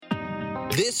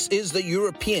This is the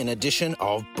European edition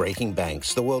of Breaking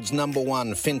Banks, the world's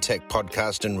 #1 fintech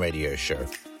podcast and radio show.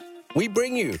 We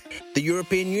bring you the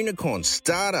European unicorns,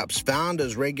 startups,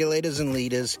 founders, regulators, and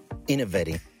leaders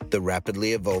innovating the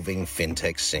rapidly evolving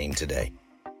fintech scene today.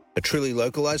 A truly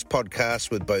localized podcast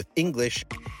with both English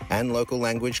and local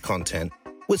language content,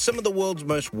 with some of the world's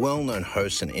most well-known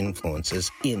hosts and influencers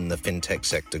in the fintech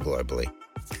sector globally.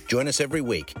 Join us every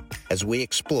week as we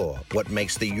explore what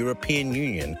makes the European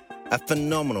Union a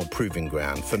phenomenal proving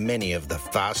ground for many of the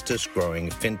fastest growing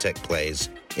fintech players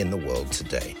in the world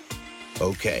today.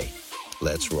 Okay,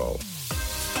 let's roll.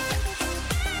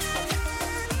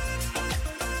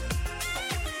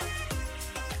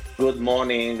 Good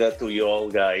morning to you all,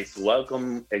 guys.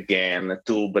 Welcome again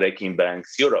to Breaking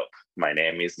Banks Europe. My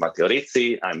name is Matteo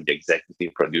Rizzi. I'm the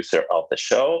executive producer of the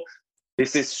show.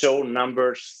 This is show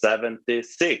number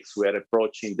 76. We are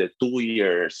approaching the 2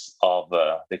 years of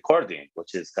recording,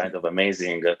 which is kind of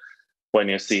amazing when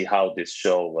you see how this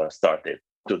show started.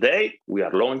 Today, we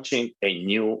are launching a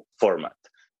new format.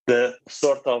 The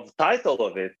sort of title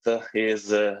of it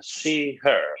is She,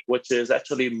 Her, which is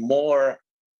actually more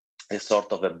a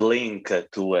sort of a blink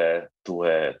to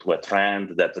a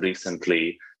trend that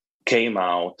recently came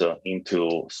out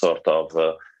into sort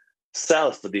of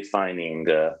self-defining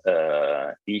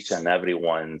each and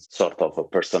everyone's sort of a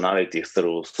personality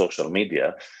through social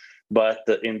media. But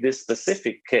in this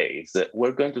specific case,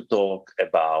 we're going to talk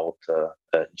about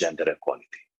gender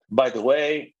equality. By the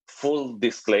way, full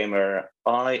disclaimer,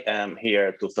 I am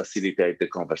here to facilitate the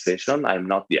conversation. I'm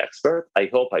not the expert. I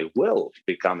hope I will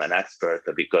become an expert,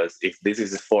 because if this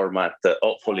is a format,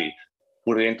 hopefully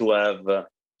we're going to have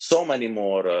so many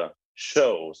more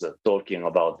shows talking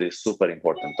about this super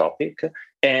important topic.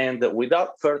 And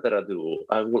without further ado,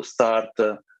 I will start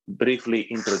briefly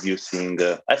introducing,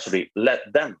 actually let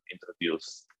them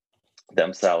introduce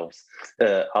themselves,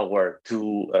 our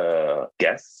two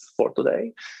guests for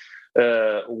today.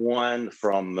 One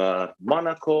from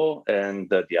Monaco and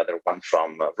the other one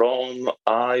from Rome.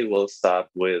 I will start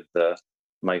with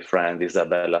my friend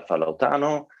Isabella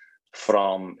Falautano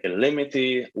from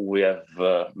Illimity. We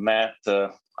have met,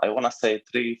 I want to say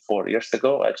 3-4 years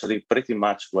ago, actually pretty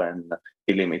much when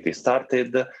Illimity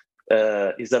started.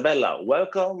 Isabella,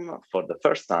 welcome for the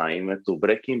first time to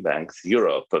Breaking Banks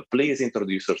Europe. Please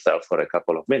introduce yourself for a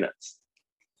couple of minutes.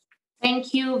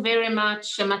 Thank you very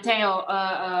much, Matteo.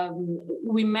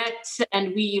 We met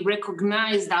and we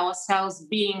recognized ourselves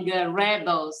being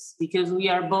rebels, because we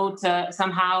are both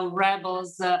somehow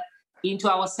rebels into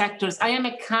our sectors. I am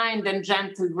a kind and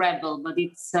gentle rebel, but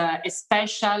it's a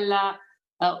special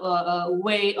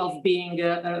way of being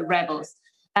rebels.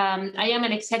 I am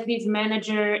an executive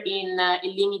manager in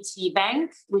Illimity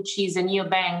Bank, which is a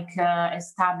neobank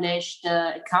established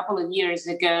a couple of years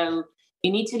ago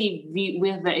in Italy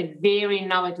with a very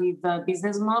innovative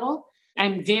business model.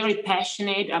 I'm very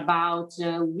passionate about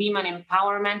women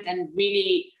empowerment and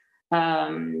really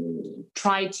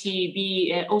try to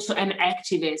be also an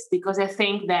activist, because I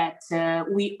think that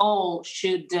we all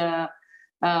should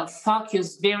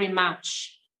focus very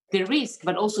much the risk,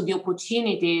 but also the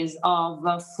opportunities of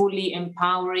fully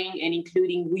empowering and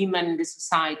including women in the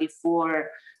society for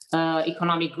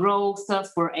economic growth,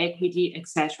 for equity,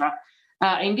 etc.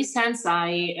 In this sense,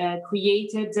 I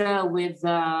created with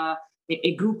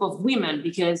a group of women,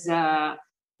 because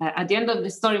at the end of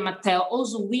the story, Matteo,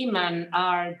 also women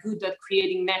are good at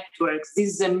creating networks. This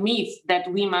is a myth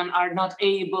that women are not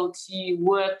able to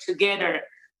work together.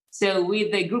 So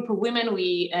with a group of women,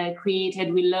 we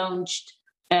launched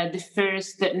the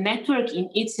first network in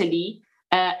Italy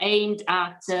aimed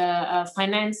at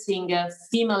financing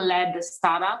female-led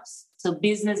startups, so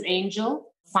business angel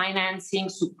financing,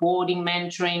 supporting,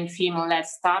 mentoring female-led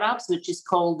startups, which is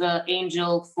called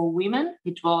Angel for Women.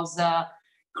 It was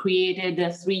created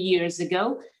 3 years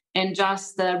ago. And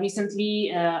just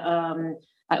recently,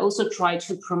 I also tried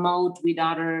to promote with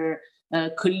other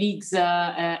colleagues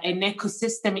an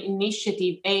ecosystem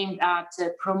initiative aimed at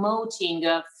promoting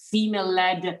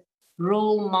female-led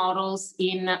role models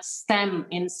in STEM,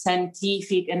 in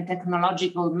scientific and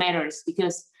technological matters,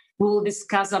 because we will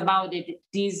discuss about it.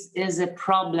 This is a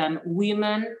problem.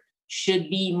 Women should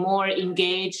be more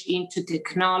engaged into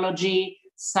technology,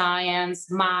 science,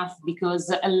 math,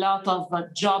 because a lot of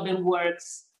job and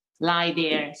works lie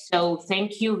there. So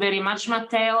thank you very much,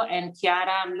 Matteo and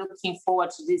Chiara. I'm looking forward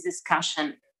to this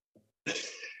discussion.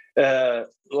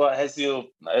 Well,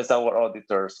 as our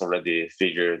auditors already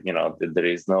figured, there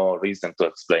is no reason to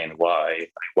explain why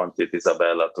I wanted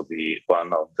Isabella to be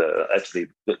one of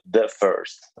the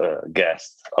first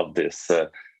guest of this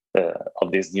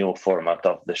of this new format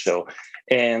of the show.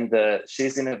 And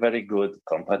she's in a very good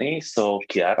company. So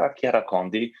Chiara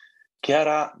Condi.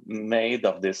 Chiara made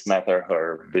of this matter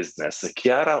her business.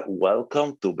 Chiara,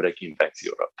 welcome to Breaking Banks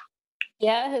Europe.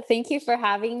 Yeah, thank you for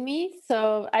having me.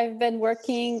 So I've been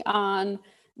working on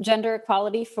gender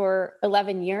equality for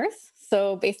 11 years.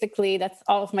 So basically, that's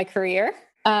all of my career.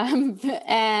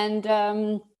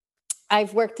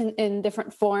 I've worked in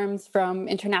different forms, from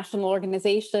international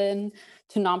organization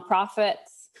to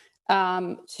nonprofits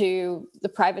to the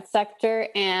private sector.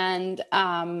 And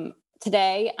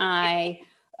today I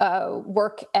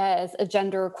work as a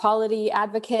gender equality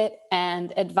advocate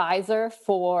and advisor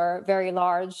for very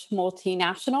large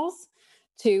multinationals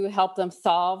to help them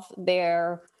solve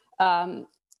their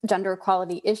gender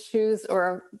equality issues,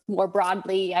 or more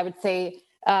broadly, I would say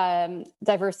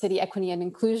diversity, equity, and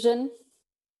inclusion.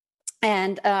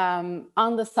 And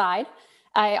on the side,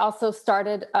 I also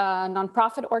started a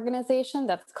nonprofit organization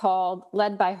that's called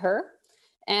Led by Her.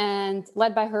 And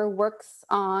Led by Her works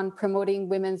on promoting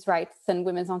women's rights and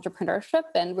women's entrepreneurship.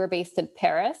 And we're based in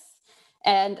Paris.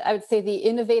 And I would say the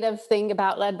innovative thing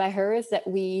about Led by Her is that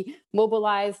we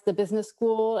mobilize the business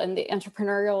school and the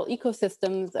entrepreneurial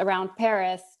ecosystems around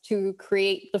Paris to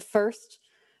create the first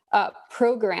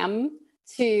program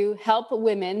to help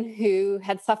women who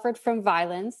had suffered from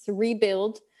violence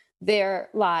rebuild their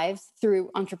lives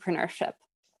through entrepreneurship.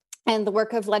 And the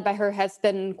work of Led by Her has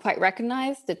been quite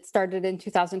recognized. It started in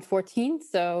 2014,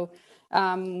 so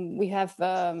we have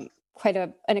quite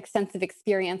an extensive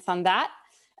experience on that.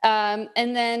 And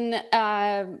then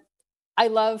I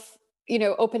love,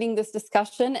 opening this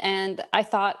discussion. And I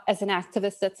thought, as an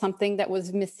activist, that something that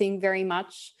was missing very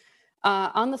much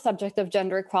on the subject of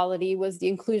gender equality was the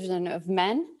inclusion of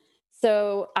men.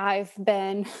 So I've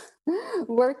been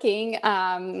working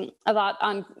a lot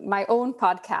on my own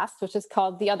podcast, which is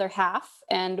called The Other Half,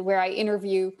 and where I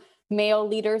interview male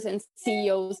leaders and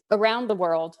CEOs around the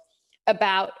world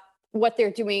about what they're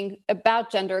doing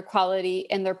about gender equality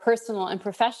in their personal and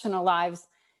professional lives,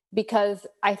 because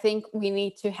I think we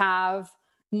need to have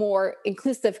more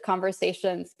inclusive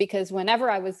conversations. Because whenever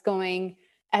I was going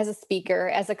as a speaker,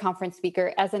 as a conference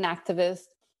speaker, as an activist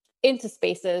into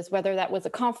spaces, whether that was a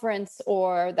conference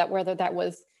or whether that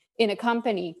was in a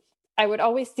company, I would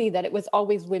always see that it was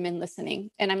always women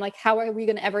listening. And I'm like, how are we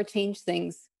going to ever change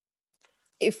things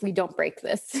if we don't break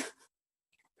this?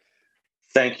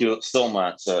 Thank you so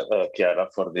much, Chiara,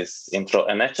 for this intro.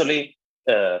 And actually,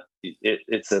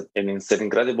 it's an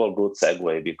incredible good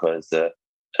segue, because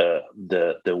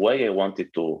the way I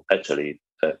wanted to actually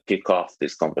kick off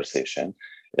this conversation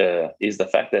is the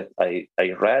fact that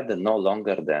I read no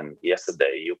longer than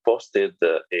yesterday, you posted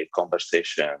a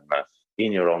conversation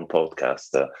in your own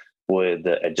podcast with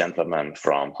a gentleman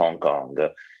from Hong Kong.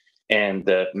 And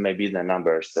maybe the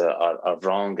numbers are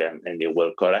wrong, and you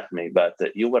will correct me, but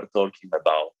you were talking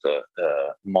about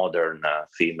modern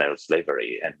female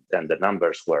slavery, and the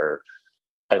numbers were,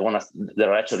 there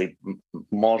are actually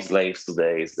more slaves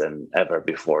today than ever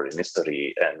before in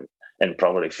history, and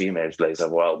probably female slaves as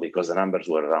well, because the numbers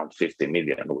were around 50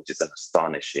 million, which is an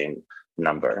astonishing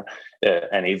number.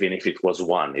 And even if it was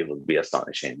one, it would be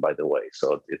astonishing, by the way.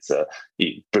 So it's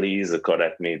please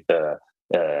correct me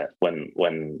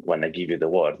when I give you the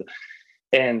word.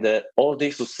 And all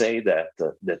this to say that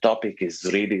the topic is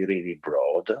really, really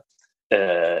broad.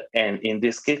 And in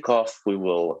this kickoff, we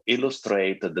will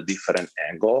illustrate the different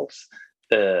angles.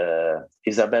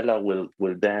 Isabella will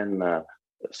then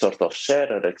sort of share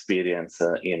her experience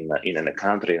in a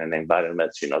country, in an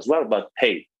environment, as well. But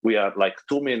hey, we are like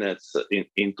 2 minutes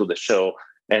into the show,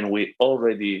 and we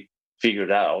already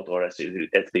figured out, or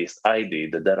at least I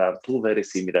did, that there are two very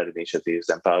similar initiatives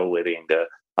empowering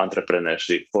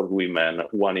entrepreneurship for women,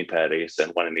 one in Paris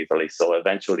and one in Italy. So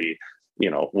eventually, we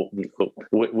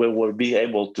will be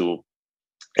able to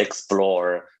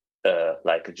explore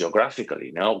like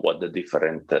geographically, what the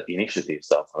different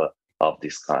initiatives of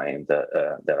this kind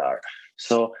there are.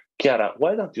 So, Chiara,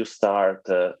 why don't you start,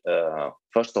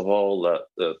 first of all,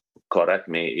 correct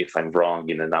me if I'm wrong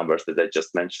in the numbers that I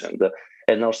just mentioned,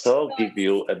 and also give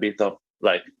you a bit of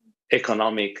like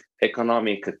economic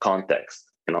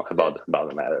context, about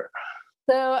the matter.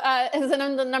 So, as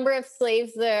the number of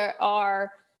slaves, there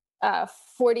are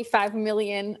 45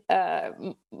 million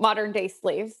modern day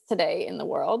slaves today in the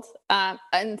world.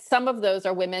 And some of those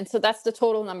are women. So that's the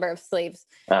total number of slaves.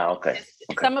 Okay.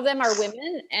 Some of them are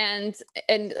women. And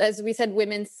as we said,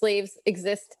 women slaves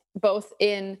exist both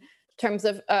in terms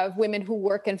of women who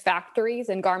work in factories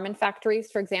and garment factories,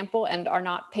 for example, and are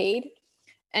not paid,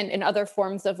 and in other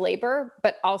forms of labor,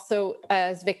 but also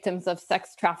as victims of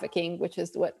sex trafficking, which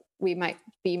is what we might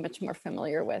be much more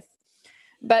familiar with.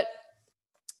 But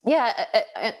yeah,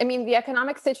 I mean, the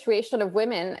economic situation of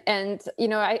women, and,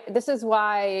 this is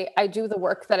why I do the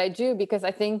work that I do, because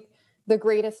I think the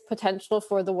greatest potential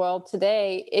for the world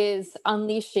today is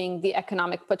unleashing the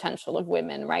economic potential of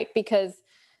women, right? Because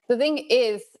the thing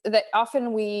is that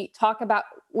often we talk about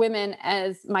women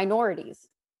as minorities.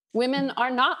 Women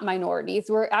are not minorities.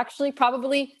 We're actually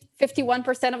probably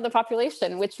 51% of the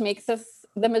population, which makes us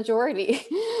the majority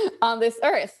on this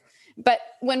earth. But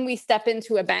when we step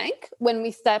into a bank, when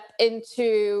we step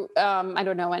into,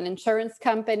 an insurance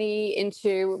company,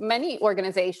 into many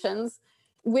organizations,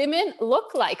 women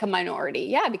look like a minority.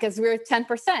 Yeah, because we're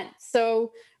 10%.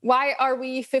 So why are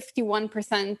we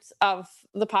 51% of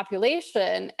the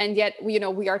population? And yet, we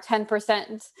are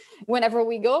 10% whenever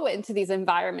we go into these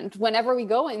environments, whenever we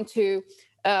go into,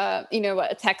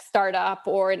 a tech startup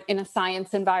or in a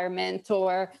science environment,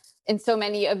 or in so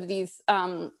many of these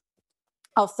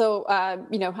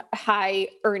high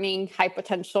earning, high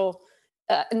potential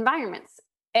environments.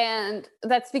 And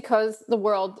that's because the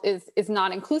world is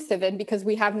not inclusive, and because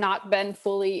we have not been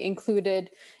fully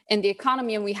included in the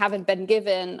economy, and we haven't been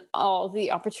given all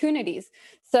the opportunities.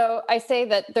 So I say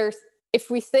that if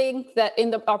we think that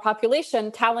in our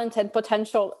population, talent and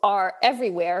potential are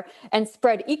everywhere and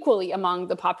spread equally among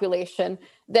the population,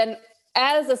 then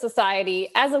as a society,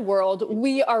 as a world,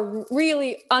 we are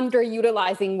really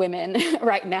underutilizing women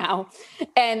right now.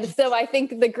 And so I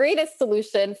think the greatest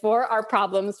solution for our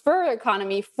problems, for our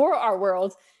economy, for our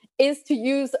world, is to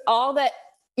use all that,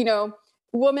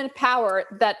 woman power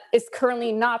that is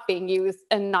currently not being used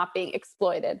and not being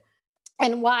exploited.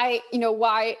 And why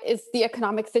is the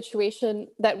economic situation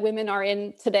that women are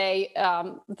in today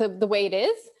the way it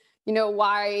is?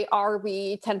 Why are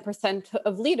we 10%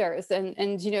 of leaders? And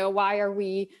why are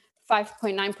we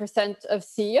 5.9% of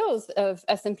CEOs of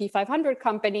S&P 500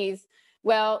 companies?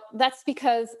 Well, that's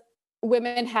because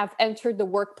women have entered the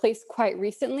workplace quite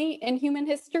recently in human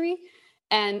history.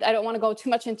 And I don't want to go too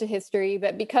much into history,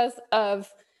 but because of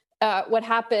what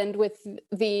happened with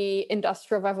the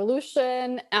Industrial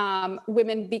Revolution,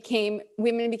 women became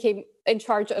in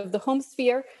charge of the home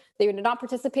sphere. They did not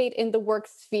participate in the work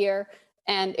sphere.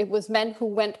 And it was men who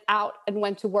went out and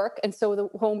went to work. And so the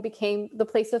home became the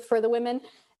place for the women.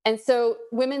 And so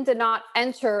women did not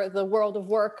enter the world of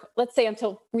work, let's say,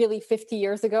 until really 50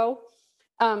 years ago.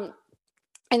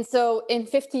 And so in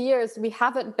 50 years, we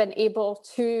haven't been able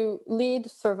to lead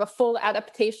sort of a full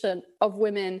adaptation of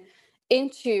women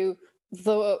into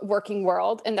the working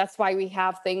world. And that's why we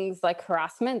have things like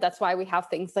harassment. That's why we have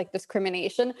things like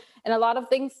discrimination. And a lot of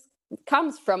things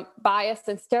comes from bias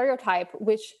and stereotype,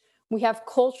 which we have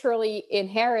culturally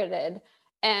inherited.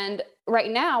 And right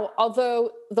now,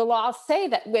 although the laws say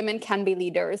that women can be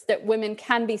leaders, that women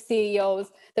can be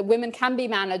CEOs, that women can be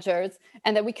managers,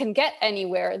 and that we can get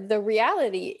anywhere, the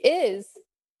reality is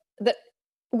that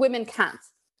women can't.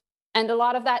 And a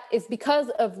lot of that is because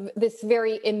of this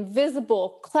very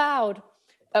invisible cloud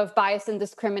of bias and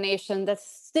discrimination that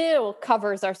still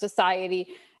covers our society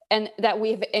and that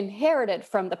we've inherited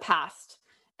from the past.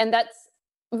 And that's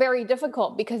very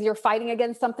difficult because you're fighting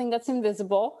against something that's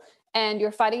invisible, and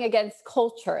you're fighting against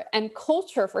culture. And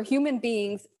culture for human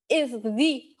beings is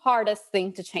the hardest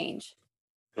thing to change.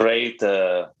 Great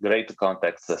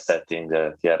context setting,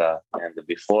 Chiara. And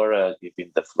before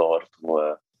giving the floor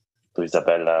to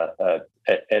Isabella,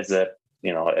 as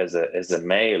a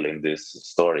male in this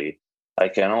story, I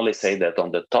can only say that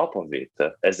on the top of it,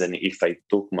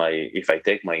 if I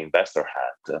take my investor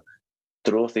hat,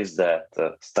 truth is that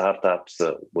startups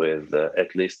with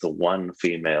at least one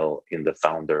female in the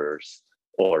founders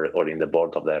or in the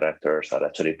board of directors are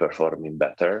actually performing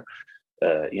better.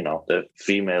 The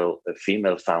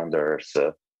female founders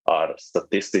are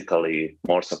statistically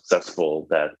more successful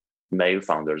than male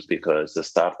founders because the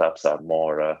startups are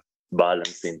more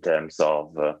balanced in terms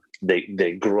of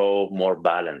they grow more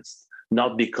balanced.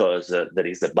 Not because there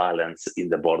is a balance in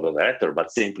the board of directors,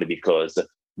 but simply because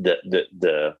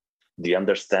the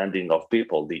understanding of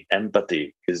people, the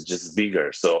empathy is just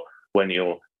bigger. So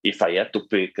if I had to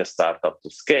pick a startup to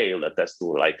scale that has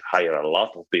to hire a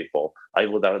lot of people, I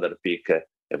would rather pick a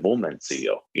woman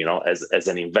CEO. As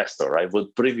an investor, I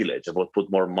would put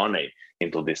more money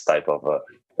into this type of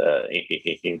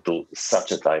into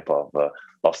such a type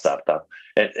of startup.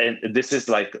 And this is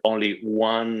only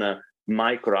one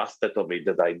micro aspect of it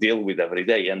that I deal with every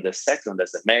day. And the second,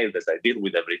 as a male, that I deal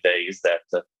with every day is that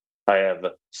I have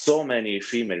so many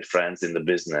female friends in the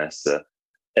business,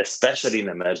 especially in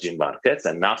emerging markets,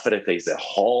 and Africa is a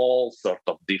whole sort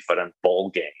of different ball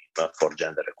game for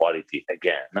gender equality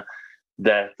again,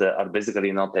 that are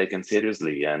basically not taken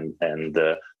seriously, and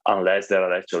unless there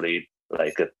are actually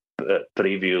like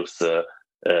previous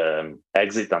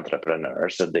exit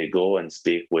entrepreneurs, they go and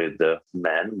speak with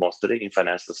men, mostly in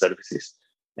financial services,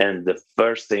 and the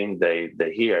first thing they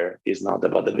hear is not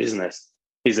about the business,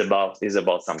 is about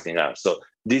something else. So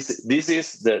this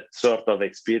is the sort of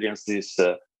experiences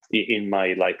in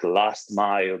my like last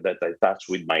mile that I touch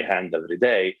with my hand every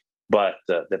day. But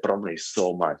the problem is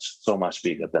so much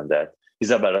bigger than that.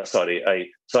 Isabella,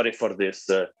 sorry for this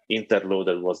interlude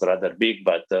that was rather big,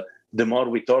 but the more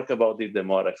we talk about it, the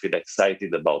more I feel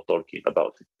excited about talking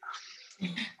about it.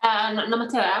 No,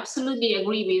 Matteo, I absolutely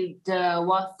agree with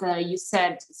what you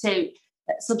said. So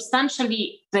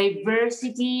substantially,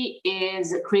 diversity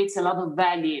creates a lot of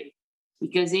value,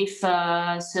 because if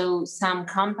some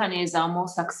companies are more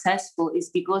successful, it's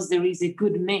because there is a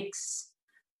good mix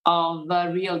of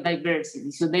real diversity.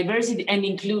 So diversity and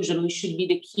inclusion, which should be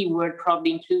the key word,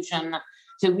 probably inclusion.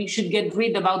 So we should get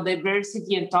rid about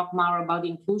diversity and talk more about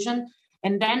inclusion.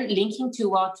 And then linking to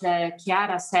what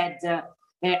Chiara said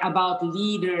about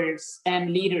leaders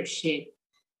and leadership,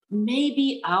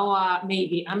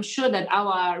 I'm sure that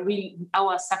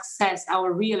our success,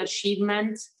 our real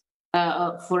achievement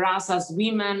for us as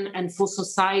women and for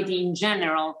society in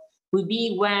general will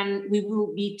be when we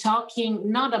will be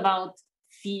talking not about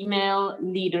female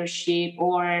leadership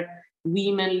or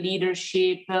women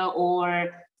leadership or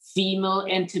female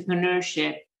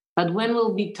entrepreneurship, but when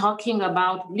we'll be talking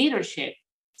about leadership.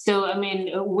 So, I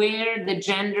mean, where the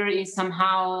gender is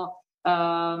somehow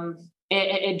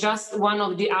just one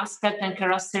of the aspects and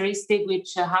characteristic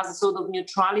which has a sort of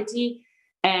neutrality,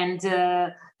 and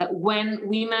when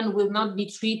women will not be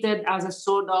treated as a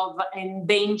sort of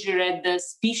endangered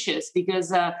species,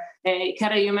 because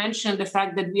Chiara, you mentioned the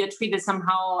fact that we are treated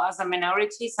somehow as a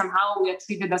minority, somehow we are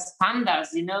treated as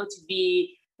pandas, to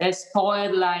be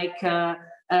spoiled like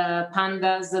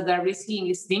pandas that are risking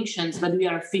extinctions, but we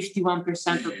are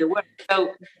 51% of the world.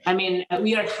 So, I mean,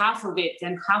 we are half of it,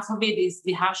 and half of it is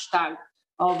the hashtag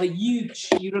of a huge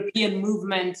European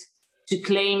movement to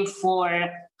claim for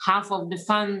half of the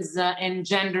funds and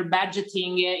gender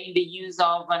budgeting in the use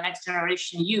of Next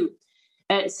Generation EU.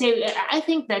 So I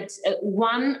think that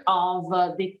one of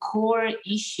the core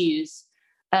issues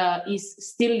is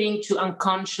still linked to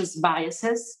unconscious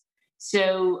biases.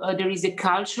 So there is a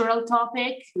cultural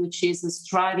topic, which is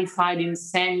stratified in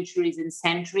centuries and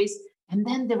centuries. And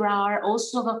then there are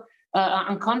also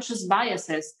unconscious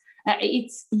biases.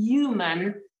 It's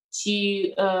human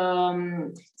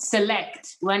to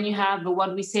select, when you have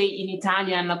what we say in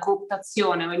Italian,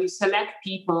 cooptazione, when you select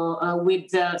people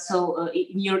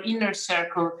in your inner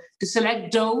circle, to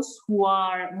select those who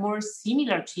are more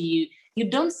similar to you. You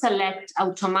don't select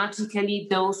automatically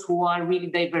those who are really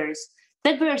diverse.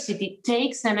 Diversity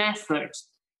takes an effort.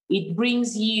 It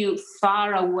brings you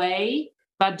far away,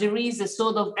 but there is a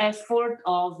sort of effort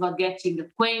of getting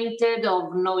acquainted,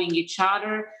 of knowing each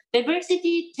other.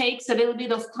 Diversity takes a little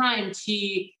bit of time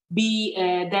to be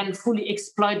then fully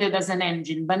exploited as an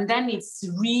engine, but then it's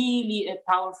really a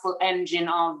powerful engine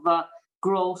of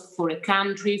growth for a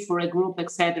country, for a group,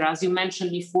 etc. As you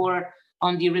mentioned before,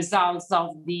 on the results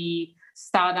of the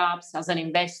startups as an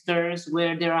investors,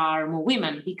 where there are more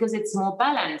women, because it's more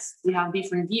balanced. We have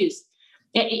different views.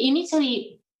 In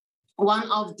Italy, one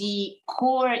of the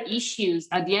core issues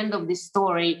at the end of the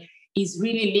story is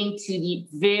really linked to the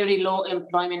very low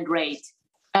employment rate.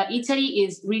 Italy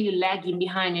is really lagging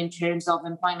behind in terms of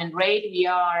employment rate. We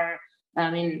are,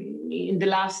 in the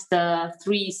last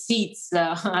 3 seats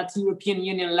at European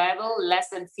Union level, less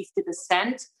than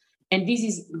 50%. And this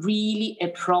is really a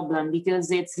problem,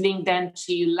 because it's linked then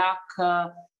to lack,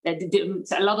 a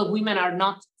lot of women are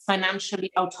not financially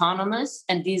autonomous.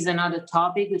 And this is another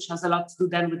topic which has a lot to do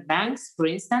then with banks, for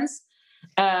instance.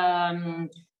 They,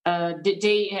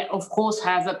 of course,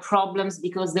 have problems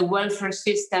because the welfare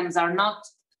systems are not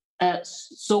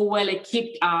so well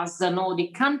equipped as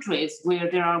Nordic countries, where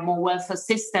there are more welfare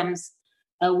systems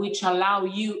which allow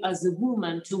you as a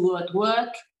woman to go at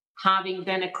work, having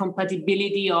then a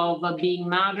compatibility of being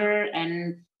mother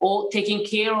and or taking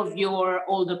care of your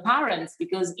older parents,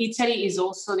 because Italy is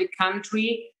also the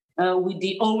country with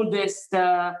the oldest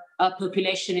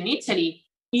population in Italy.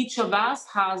 Each of us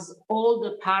has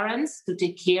older parents to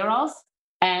take care of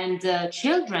and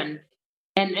children.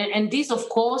 And this, of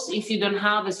course, if you don't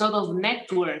have a sort of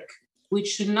network, which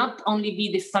should not only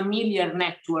be the familiar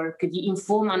network, the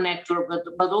informal network,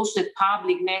 but also a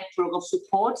public network of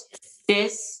support,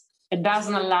 this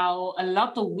doesn't allow a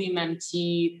lot of women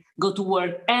to go to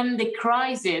work. And the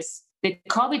crisis, the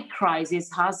COVID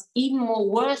crisis, has even more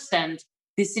worsened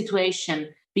the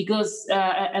situation, because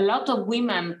a lot of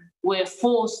women were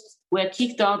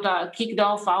kicked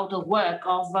off out of work.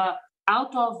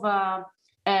 Out of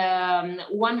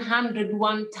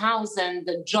 101,000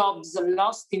 jobs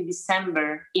lost in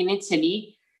December in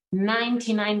Italy,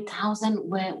 99,000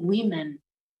 were women.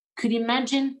 Could you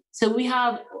imagine? So we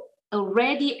have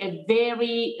already a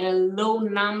very low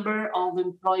number of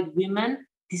employed women.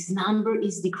 This number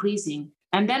is decreasing.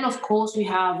 And then, of course, we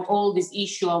have all this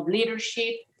issue of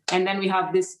leadership. And then we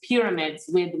have these pyramids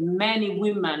with many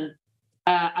women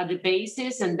at the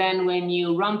basis. And then when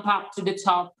you ramp up to the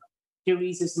top, there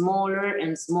is a smaller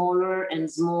and smaller and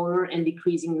smaller and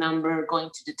decreasing number going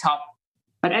to the top.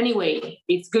 But anyway,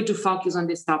 it's good to focus on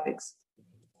these topics.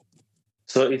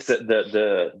 So it's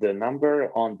the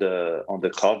number on the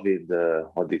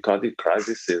COVID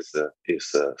crisis is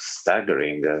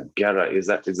staggering. Chiara, is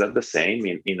that the same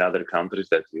in other countries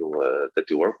that you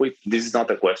work with? This is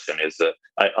not a question.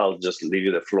 I'll just leave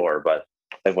you the floor, but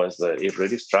it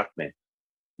really struck me.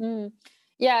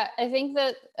 Yeah, I think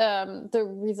that the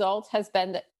result has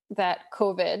been that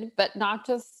COVID, but not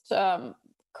just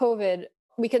COVID.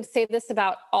 We could say this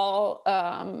about all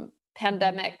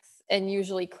pandemics and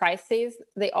usually crises.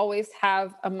 They always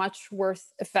have a much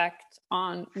worse effect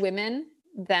on women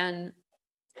than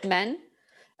men.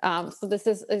 So this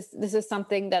is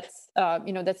something that's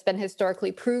that's been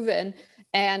historically proven,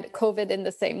 and COVID in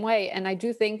the same way. And I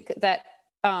do think that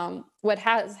what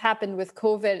has happened with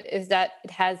COVID is that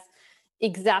it has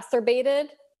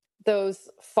exacerbated those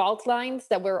fault lines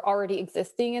that were already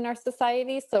existing in our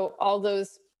society. So all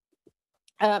those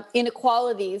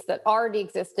inequalities that already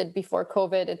existed before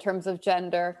COVID in terms of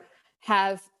gender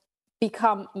have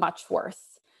become much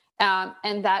worse.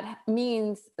 And that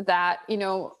means that,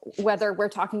 whether we're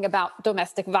talking about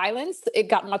domestic violence, it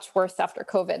got much worse after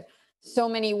COVID. So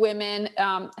many women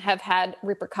have had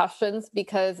repercussions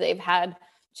because they've had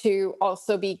to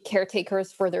also be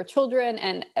caretakers for their children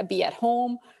and be at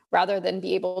home rather than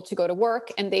be able to go to work.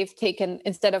 And they've taken,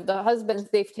 instead of the husbands,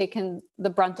 they've taken the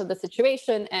brunt of the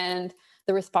situation and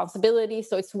the responsibility.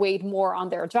 So it's weighed more on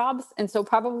their jobs. And so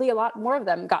probably a lot more of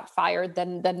them got fired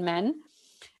than men.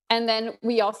 And then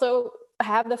we also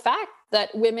have the fact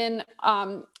that women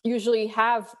usually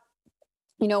have,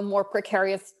 more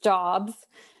precarious jobs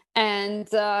and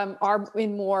are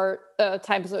in more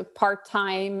times of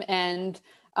part-time and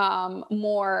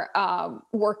more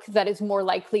work that is more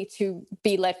likely to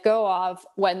be let go of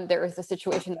when there is a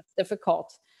situation that's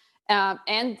difficult.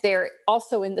 And they're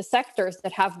also in the sectors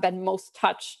that have been most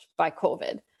touched by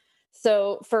COVID.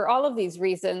 So for all of these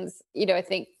reasons, I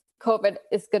think COVID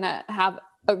is going to have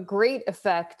a great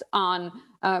effect on,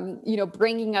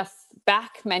 bringing us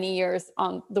back many years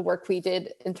on the work we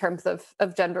did in terms of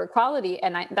gender equality.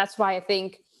 And that's why I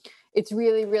think it's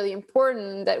really, really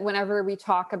important that whenever we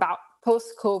talk about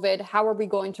post-COVID, how are we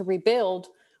going to rebuild?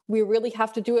 We really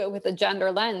have to do it with a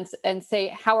gender lens and say,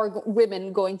 how are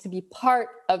women going to be part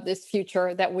of this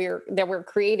future that we're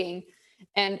creating?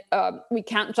 And we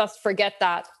can't just forget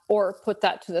that or put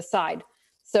that to the side.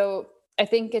 So I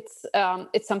think it's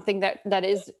something that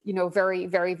is, very,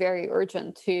 very, very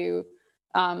urgent to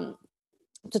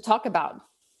talk about.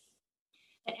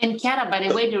 And Chiara, by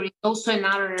the way, there is also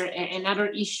another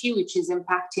issue which is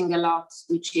impacting a lot,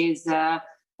 which is a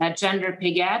gender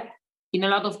pay gap. In a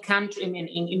lot of countries,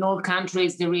 in all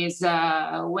countries, there is,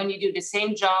 when you do the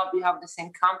same job, you have the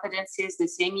same competencies, the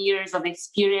same years of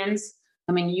experience.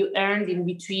 You earned in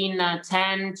between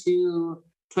 10 to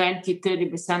 20,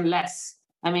 30% less,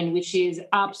 which is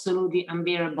absolutely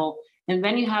unbearable. And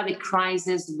when you have a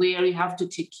crisis where you have to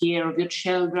take care of your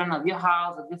children, of your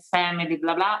house, of your family,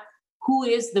 blah, blah, who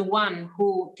is the one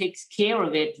who takes care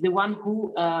of it? The one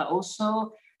who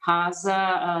also has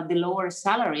the lower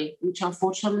salary, which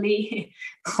unfortunately,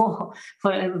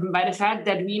 by the fact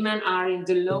that women are in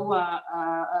the lower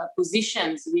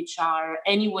positions, which are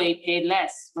anyway paid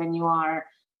less when you are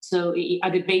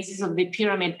at the basis of the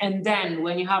pyramid. And then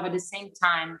when you have at the same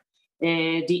time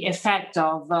the effect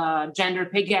of gender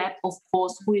pay gap, of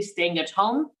course, who is staying at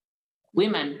home?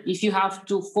 Women. If you have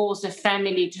to force a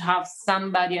family to have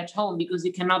somebody at home because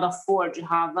you cannot afford to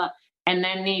have a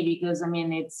nanny, because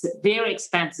it's very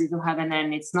expensive to have a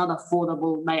nanny, it's not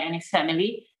affordable by any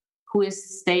family, who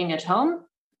is staying at home?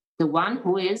 The one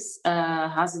who is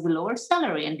has the lower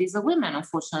salary, and these are women,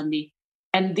 unfortunately.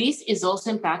 And this is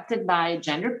also impacted by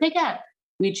gender pay gap,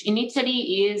 which in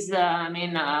Italy is,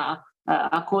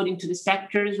 according to the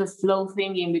sectors,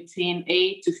 floating in between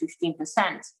 8 to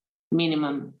 15%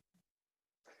 minimum.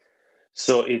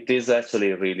 So it is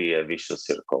actually really a vicious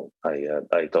circle.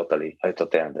 I totally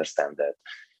understand that.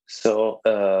 So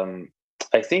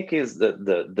I think is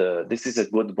this is a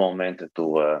good moment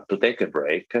to take a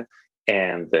break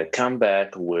and come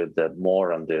back with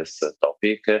more on this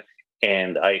topic.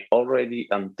 And I already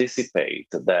anticipate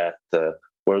that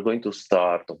we're going to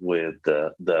start with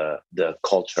the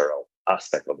cultural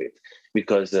aspect of it,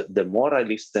 because the more I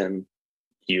listen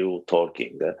you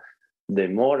talking, the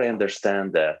more I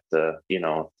understand that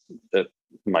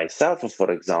myself,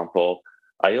 for example,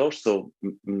 I also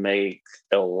make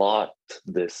a lot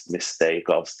this mistake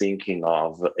of thinking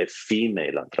of a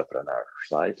female entrepreneur,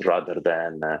 right, rather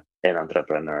than an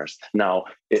entrepreneur. Now,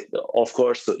 of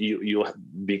course, you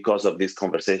because of this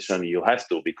conversation, you have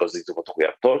to, because it's what we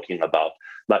are talking about.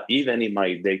 But even in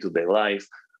my day-to-day life,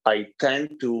 I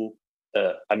tend to,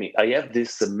 I have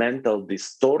this mental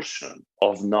distortion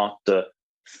of not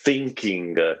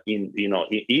thinking even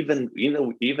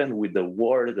with the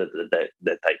word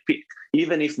that I pick,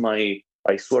 even if I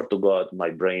swear to God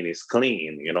my brain is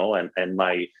clean, and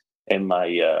my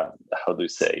how do you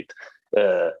say it,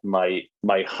 my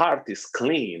heart is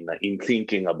clean in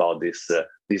thinking about this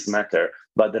matter,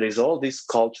 but there is all this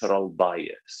cultural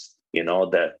bias,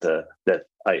 that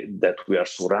we are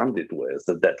surrounded with,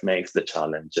 that makes the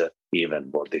challenge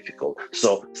even more difficult.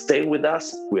 So stay with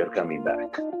us, we are coming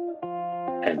back.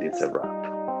 And it's a wrap.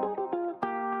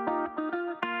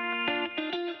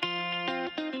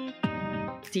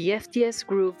 The FTS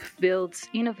Group builds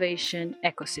innovation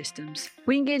ecosystems.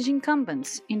 We engage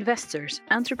incumbents, investors,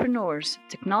 entrepreneurs,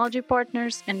 technology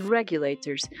partners, and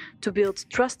regulators to build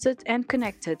trusted and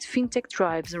connected fintech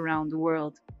tribes around the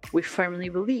world. We firmly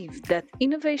believe that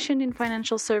innovation in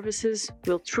financial services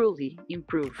will truly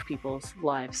improve people's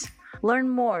lives. Learn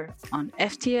more on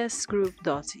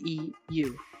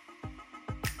ftsgroup.eu.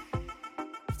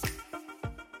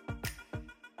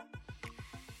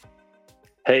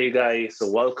 Hey guys,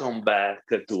 welcome back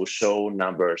to show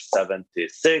number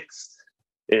 76.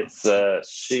 It's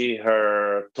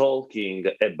her talking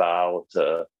about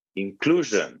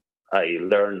inclusion. I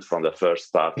learned from the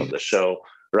first part of the show,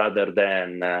 rather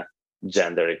than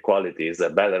gender equality is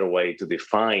a better way to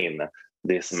define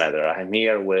this matter. I'm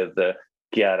here with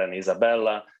Chiara and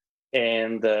Isabella,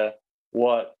 and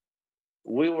what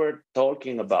we were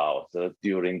talking about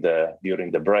during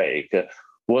the break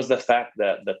was the fact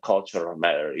that the cultural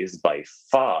matter is by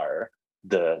far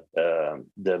the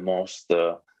most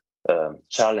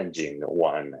challenging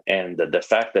one, and the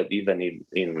fact that even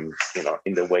in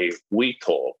the way we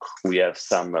talk, we have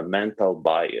some mental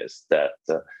bias that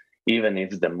even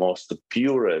if the most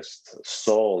purest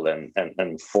soul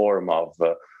and form of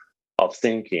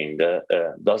thinking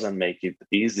doesn't make it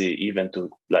easy even to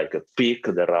pick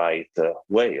the right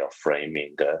way of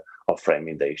framing the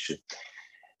issue.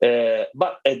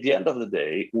 But at the end of the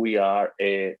day, we are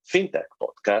a fintech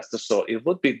podcast, so it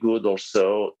would be good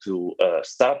also to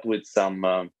start with some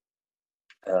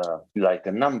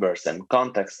numbers and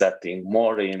context setting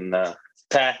more in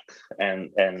tech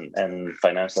and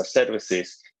financial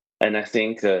services. And I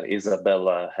think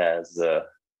Isabella has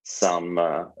some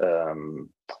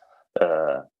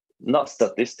not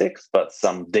statistics, but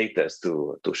some data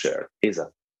to share.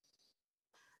 Isa.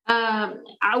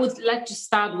 I would like to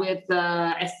start with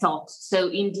a thought. So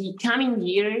in the coming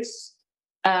years,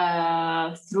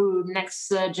 through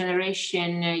Next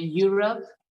Generation Europe,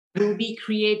 will be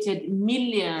created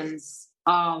millions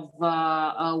of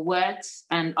work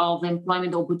and of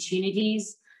employment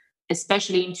opportunities,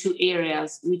 especially in two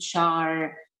areas, which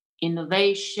are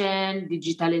innovation,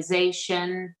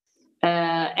 digitalization,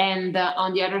 and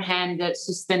on the other hand,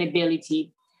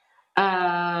 sustainability.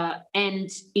 And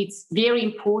it's very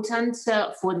important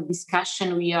for the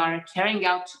discussion we are carrying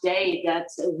out today that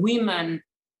women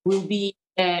will be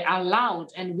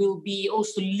allowed and will be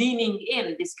also leaning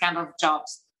in this kind of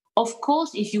jobs. Of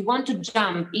course, if you want to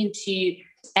jump into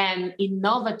an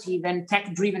innovative and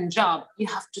tech-driven job, you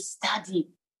have to study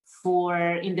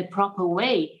in the proper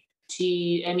way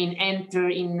to, enter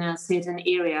in certain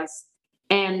areas.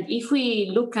 And if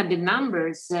we look at the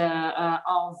numbers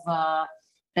of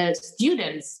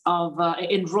students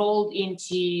enrolled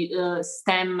into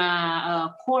STEM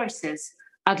courses,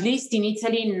 at least in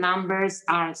Italy, numbers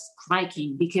are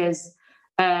striking because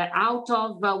out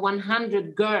of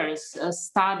 100 girls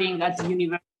studying at the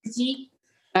university,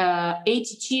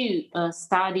 82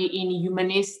 study in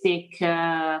humanistic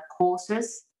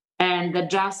courses, and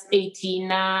just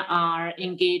 18 are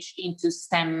engaged into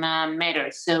STEM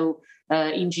matters. So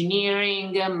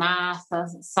engineering, math,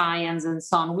 science, and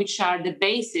so on, which are the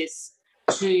basis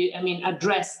to,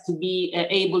 be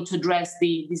able to address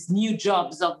these new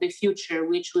jobs of the future,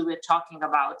 which we were talking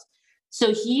about.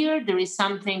 So here there is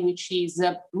something which is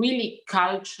really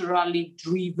culturally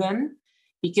driven,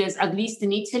 because at least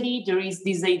in Italy, there is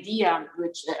this idea,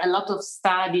 which a lot of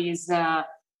studies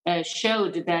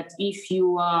showed, that if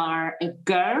you are a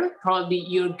girl, probably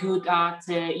you're good at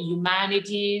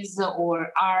humanities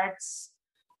or arts.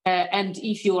 And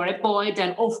if you are a boy,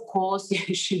 then of course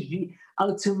you should be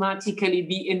automatically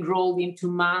be enrolled into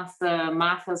math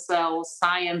or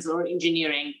science or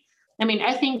engineering. I mean,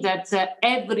 I think that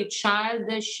every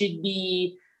child should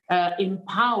be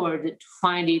empowered to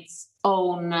find its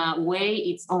own way,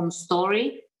 its own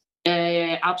story,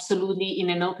 absolutely in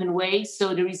an open way.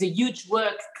 So there is a huge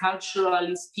work,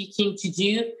 culturally speaking, to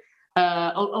do,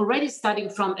 already starting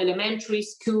from elementary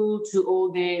school to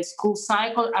all the school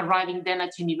cycle, arriving then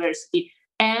at university.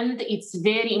 And it's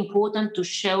very important to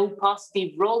show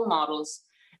positive role models,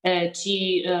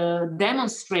 to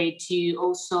demonstrate to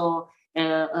also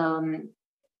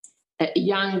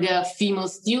young female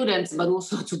students, but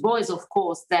also to boys, of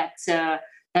course, that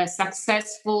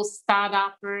successful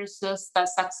startuppers,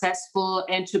 successful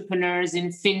entrepreneurs in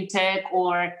fintech,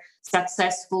 or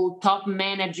successful top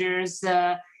managers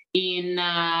in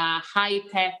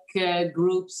high-tech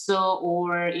groups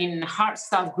or in hard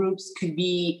stuff groups could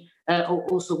be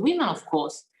also women, of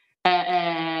course.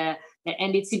 And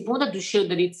it's important to show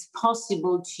that it's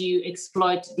possible to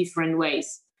exploit different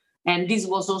ways. And this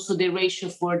was also the ratio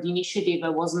for the initiative I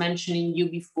was mentioning you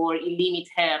before, Il Limit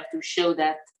Her, to show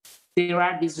that there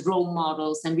are these role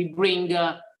models, and we bring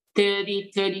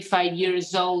 30, 35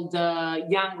 years old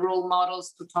young role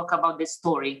models to talk about the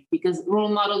story, because role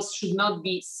models should not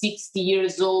be 60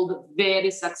 years old,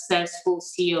 very successful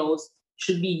CEOs,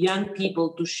 should be young people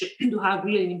to have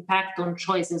real impact on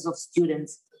choices of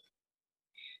students.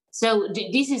 So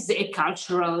this is a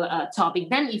cultural topic.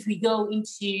 Then if we go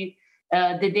into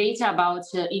the data about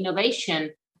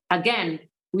innovation, again,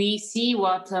 we see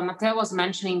what Matteo was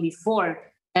mentioning before.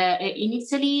 In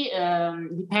Italy,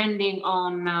 depending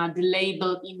on the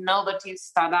label innovative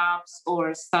startups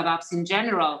or startups in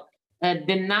general,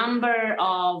 the number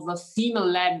of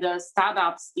female-led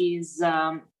startups is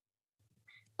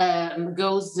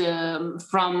goes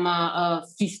from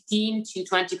 15 to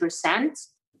 20%,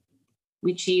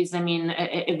 which is, I mean,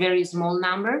 a very small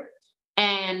number.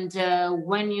 And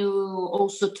when you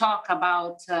also talk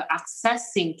about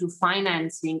accessing to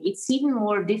financing, it's even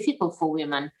more difficult for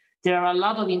women. There are a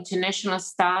lot of international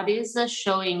studies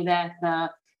showing that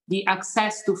the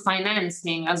access to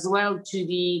financing, as well to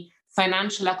the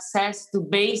financial access to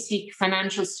basic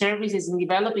financial services in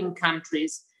developing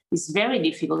countries, is very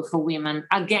difficult for women.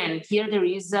 Again, here there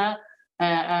is a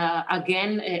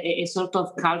sort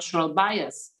of cultural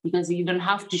bias, because you don't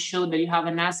have to show that you have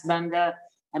an husband,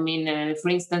 for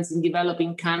instance, in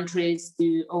developing countries,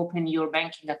 to open your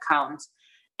banking account.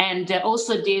 And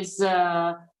also this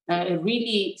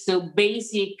really so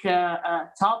basic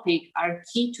topic are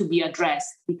key to be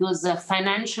addressed, because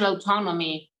financial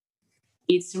autonomy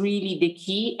is really the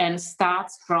key and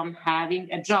starts from having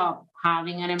a job,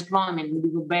 having an employment. We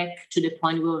go back to the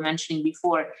point we were mentioning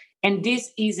before. And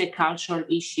this is a cultural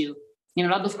issue. In a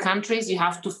lot of countries, you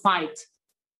have to fight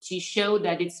to show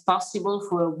that it's possible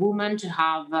for a woman to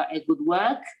have a good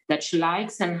work that she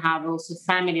likes and have also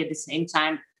family at the same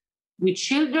time, with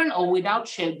children or without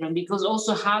children, because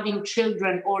also having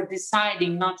children or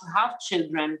deciding not to have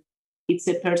children, it's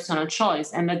a personal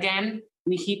choice. And again,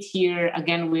 we hit here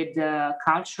again with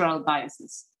cultural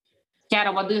biases.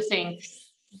 Chiara, what do you think?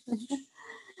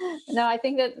 No, I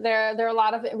think that there are a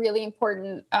lot of really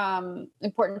important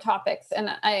topics, and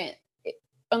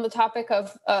on the topic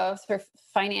of sort of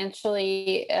financial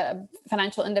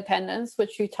independence,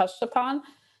 which you touched upon,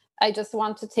 I just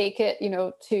want to take it,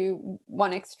 to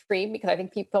one extreme, because I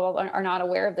think people are not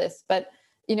aware of this. But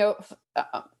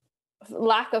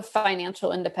lack of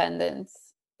financial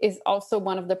independence is also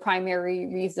one of the primary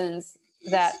reasons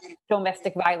that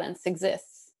domestic violence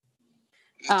exists.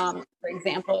 For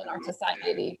example, in our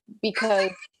society,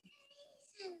 because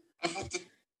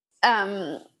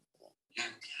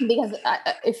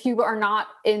if you are not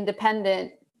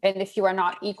independent and if you are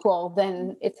not equal,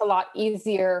 then it's a lot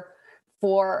easier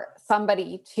for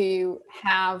somebody to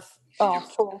have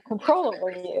full control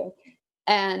over you.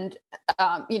 And,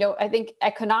 I think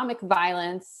economic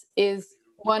violence is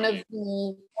one of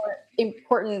the more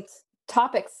important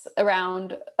topics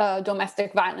around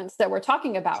domestic violence that we're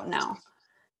talking about now.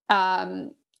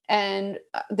 And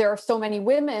there are so many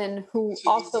women who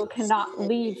also cannot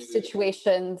leave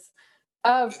situations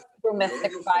of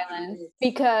domestic violence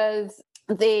because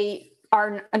they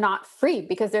are not free,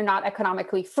 because they're not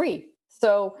economically free.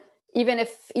 So even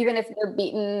if they're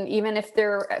beaten, even if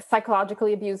they're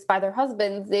psychologically abused by their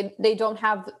husbands, they don't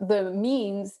have the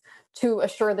means to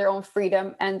assure their own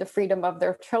freedom and the freedom of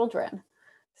their children.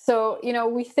 So,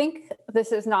 we think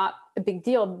this is not a big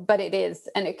deal, but it is.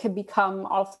 And it could become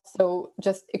also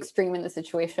just extreme in the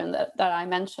situation that I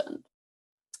mentioned.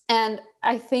 And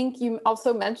I think you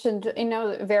also mentioned,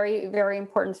 very, very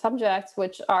important subjects,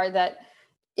 which are that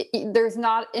there's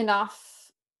not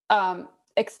enough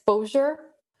exposure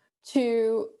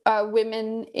to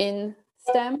women in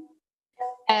STEM.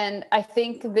 And I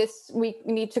think this we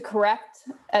need to correct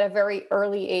at a very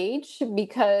early age,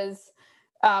 because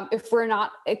if we're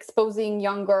not exposing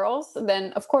young girls,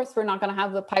 then of course we're not going to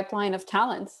have the pipeline of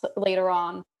talents later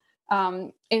on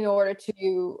in order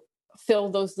to fill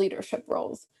those leadership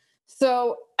roles.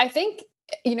 So I think,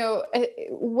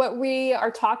 what we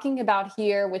are talking about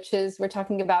here, which is we're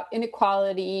talking about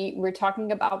inequality, we're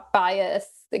talking about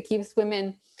bias that keeps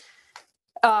women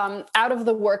out of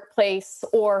the workplace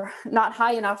or not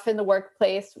high enough in the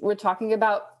workplace. We're talking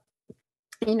about,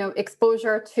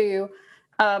 exposure to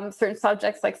certain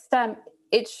subjects like STEM.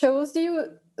 It shows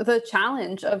you the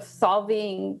challenge of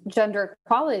solving gender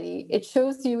equality. It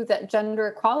shows you that gender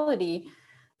equality,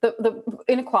 the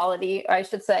inequality, I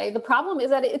should say, the problem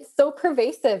is that it's so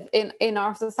pervasive in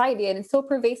our society, and it's so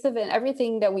pervasive in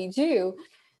everything that we do,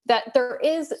 that there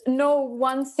is no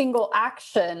one single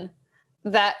action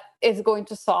that is going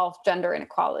to solve gender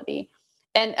inequality.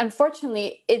 And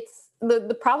unfortunately, it's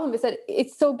the problem is that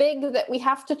it's so big that we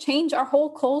have to change our whole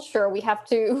culture. We have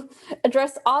to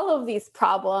address all of these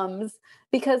problems,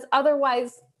 because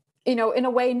otherwise, in a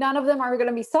way, none of them are going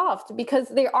to be solved, because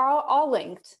they are all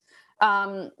linked.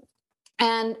 And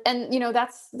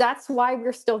that's why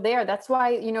we're still there. That's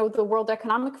why, the World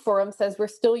Economic Forum says we're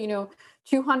still,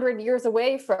 200 years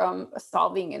away from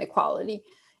solving inequality.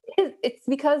 It's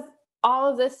because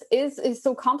all of this is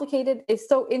so complicated, is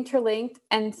so interlinked,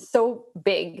 and so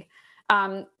big.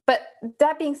 But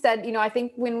that being said, I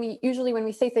think when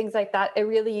we say things like that, it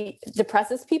really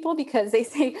depresses people, because they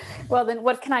say, well, then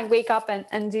what can I wake up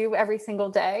and do every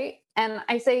single day? And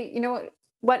I say,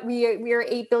 what we are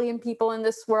 8 billion people in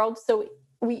this world. So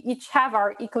we each have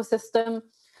our ecosystem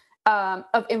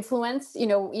of influence.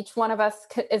 Each one of us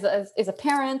is a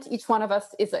parent. Each one of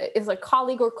us is a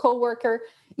colleague or coworker.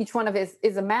 Each one of us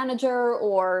is a manager,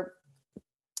 or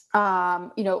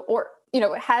has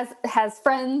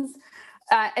friends.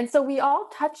 And so we all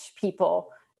touch people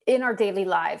in our daily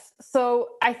lives. So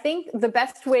I think the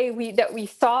best way that we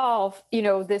solve,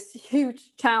 this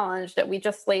huge challenge that we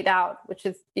just laid out, which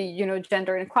is,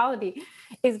 gender inequality,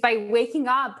 is by waking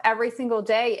up every single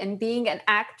day and being an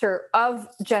actor of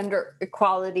gender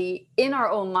equality in our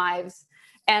own lives,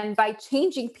 and by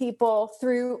changing people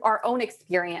through our own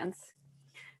experience.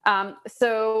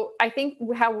 So I think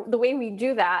the way we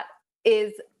do that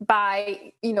is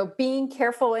by, being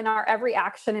careful in our every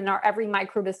action, in our every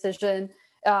micro decision,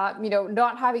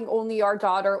 not having only our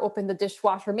daughter open the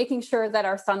dishwasher, making sure that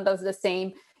our son does the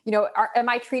same. Am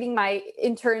I treating my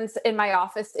interns in my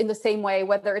office in the same way,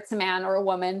 whether it's a man or a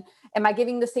woman? Am I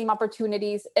giving the same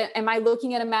opportunities? Am I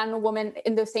looking at a man and a woman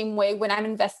in the same way when I'm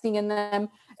investing in them?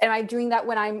 Am I doing that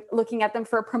when I'm looking at them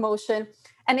for a promotion?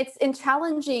 And it's in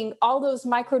challenging all those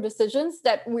micro decisions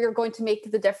that we're going to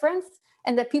make the difference,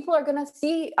 and that people are going to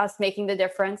see us making the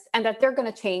difference, and that they're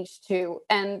going to change too.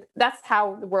 And that's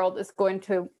how the world is going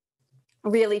to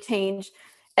really change.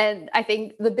 And I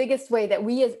think the biggest way that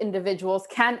we as individuals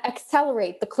can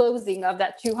accelerate the closing of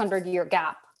that 200-year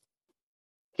gap.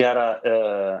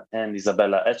 Chiara and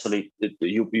Isabella, actually,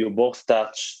 you both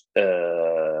touched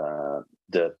the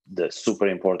super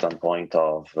important point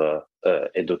of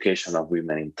education of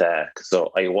women in tech.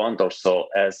 So I want also,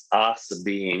 as us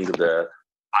being the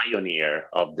pioneer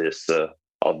of this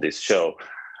show,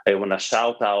 I want to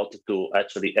shout out to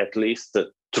actually at least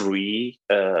 3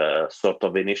 sort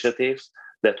of initiatives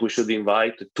that we should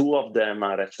invite. 2 of them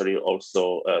are actually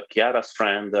also Chiara's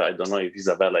friend. I don't know if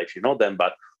Isabella, if you know them,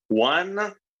 but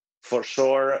one for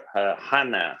sure,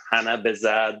 Hannah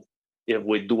Bezad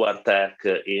with Duar Tech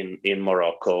in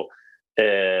Morocco.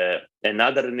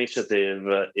 Another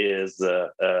initiative is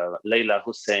Leila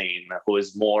Hussein, who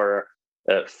is more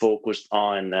focused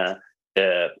on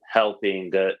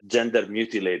helping gender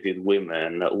mutilated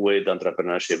women with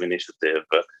entrepreneurship initiative.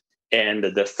 And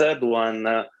the third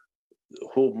one,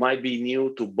 who might be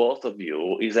new to both of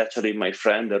you, is actually my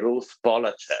friend Ruth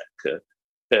Polacek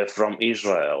from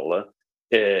Israel.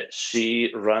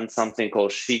 She runs something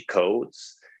called She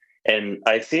Codes. And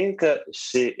I think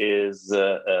she has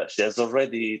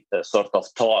already sort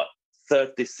of taught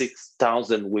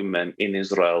 36,000 women in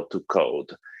Israel to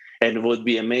code. And it would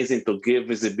be amazing to give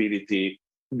visibility.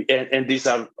 And these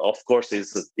are, of course,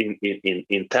 is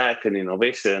in tech and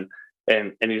innovation.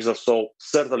 And is also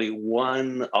certainly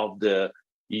one of the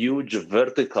huge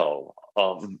vertical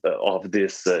of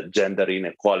this gender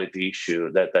inequality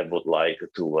issue that I would like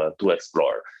to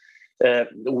explore.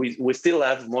 We still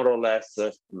have more or less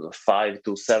 5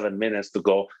 to 7 minutes to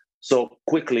go. So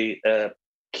quickly,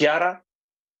 Chiara,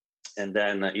 and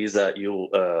then Isa, you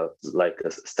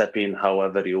step in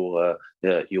however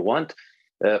you want.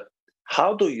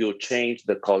 How do you change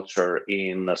the culture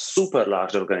in super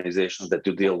large organizations that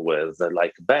you deal with,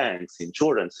 like banks,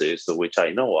 insurances, which I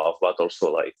know of, but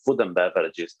also like food and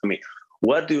beverages? I mean,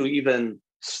 where do you even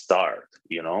start?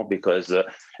 Because,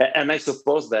 and I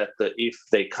suppose that if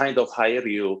they kind of hire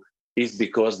you, is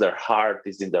because their heart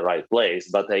is in the right place.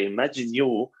 But I imagine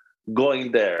you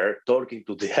going there, talking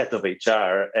to the head of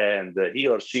HR, and he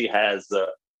or she has,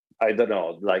 I don't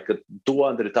know, like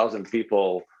 200,000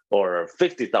 people or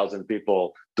 50,000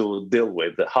 people to deal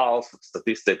with, half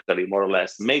statistically, more or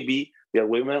less. Maybe they're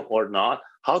women or not.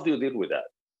 How do you deal with that?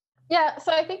 Yeah,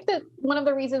 so I think that one of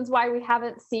the reasons why we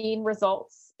haven't seen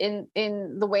results in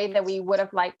the way that we would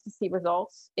have liked to see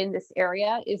results in this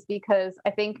area is because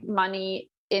I think money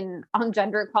on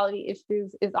gender equality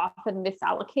issues is often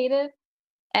misallocated.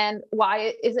 And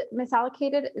why is it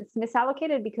misallocated? It's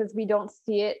misallocated because we don't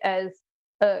see it as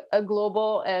a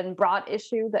global and broad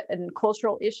issue and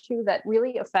cultural issue that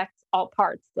really affects all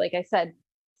parts, like I said.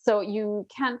 So you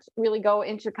can't really go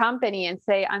into a company and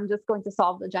say, I'm just going to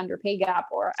solve the gender pay gap,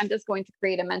 or I'm just going to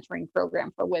create a mentoring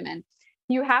program for women.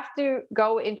 You have to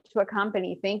go into a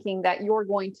company thinking that you're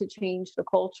going to change the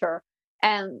culture,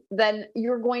 and then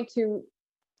you're going to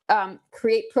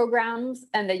create programs,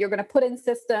 and that you're going to put in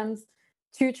systems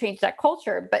to change that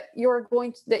culture. But you're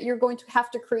going to have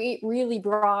to create really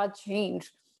broad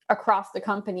change across the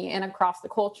company and across the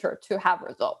culture to have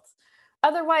results.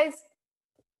 Otherwise,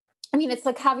 I mean, it's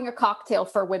like having a cocktail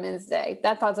for Women's Day.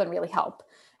 That doesn't really help.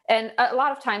 And a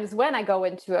lot of times when I go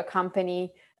into a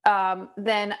company,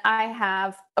 then I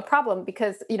have a problem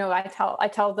because, I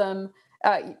tell them,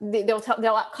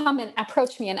 they'll come and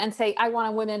approach me and say, I want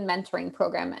a women mentoring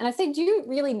program. And I say, do you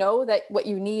really know that what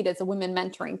you need is a women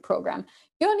mentoring program?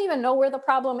 You don't even know where the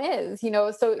problem is,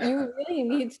 so you really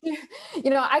need to,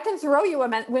 I can throw you a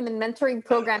women mentoring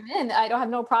program in. I don't have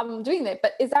no problem doing that.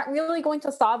 But is that really going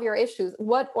to solve your issues?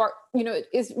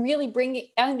 Is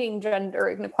really ending gender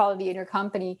inequality in your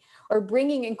company or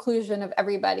bringing inclusion of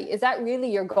everybody? Is that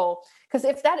really your goal? Because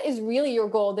if that is really your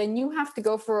goal, then you have to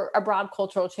go for a broad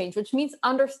cultural change, which means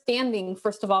understanding,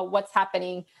 first of all, what's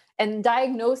happening and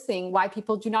diagnosing why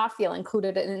people do not feel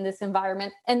included in this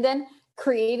environment, and then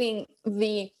creating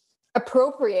the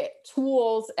appropriate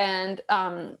tools and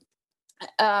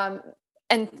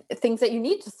things that you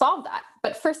need to solve that.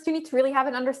 But first, you need to really have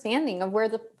an understanding of where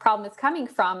the problem is coming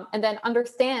from, and then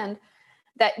understand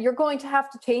that you're going to have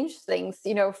to change things,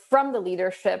 from the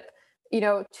leadership,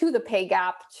 to the pay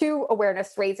gap, to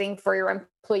awareness raising for your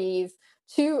employees,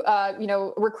 to,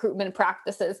 recruitment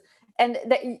practices. And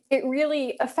that it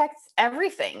really affects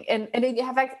everything. And it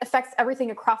affects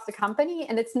everything across the company.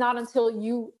 And it's not until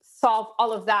you solve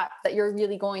all of that you're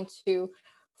really going to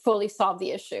fully solve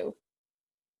the issue.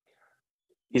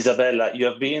 Isabella, you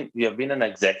have been an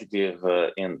executive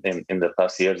in the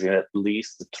past years in at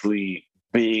least 3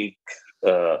 big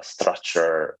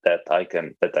structure that I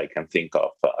can think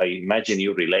of. I imagine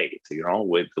you relate,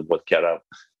 with what Chiara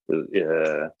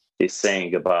is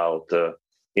saying about,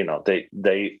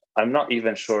 I'm not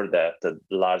even sure that the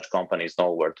large companies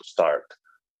know where to start.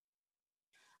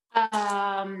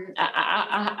 I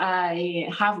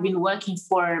have been working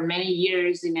for many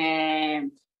years in a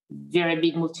very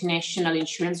big multinational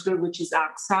insurance group, which is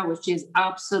AXA, which is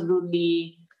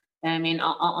absolutely,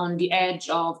 on the edge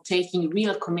of taking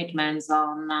real commitments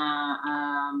on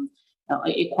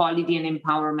equality and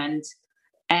empowerment.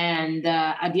 And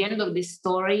at the end of this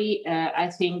story, I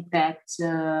think that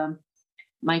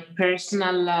my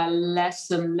personal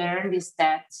lesson learned is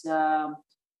that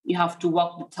you have to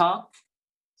walk the talk.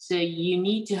 So you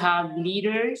need to have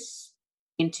leaders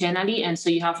internally. And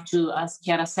so you have to, as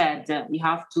Chiara said, you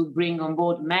have to bring on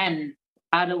board men.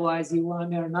 Otherwise, you are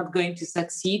not going to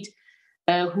succeed,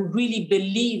 who really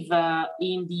believe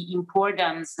in the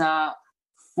importance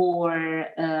for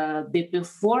the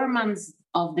performance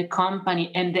of the company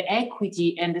and the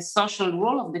equity and the social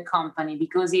role of the company,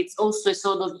 because it's also a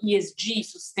sort of ESG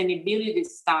sustainability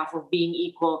stuff of being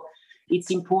equal. It's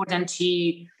important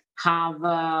to have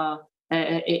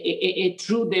a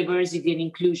true diversity and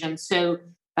inclusion. So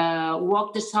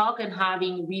walk the talk and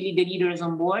having really the leaders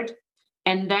on board.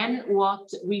 And then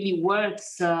what really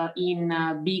works in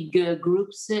big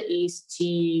groups is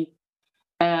to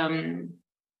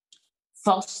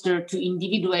foster, to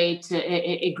individuate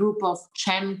a group of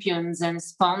champions and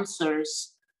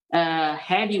sponsors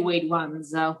heavyweight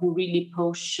ones who really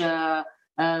push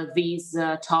these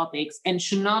topics, and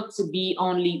should not be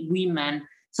only women.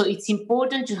 So it's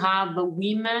important to have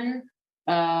women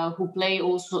who play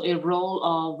also a role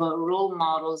of role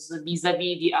models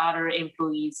vis-a-vis the other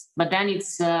employees. But then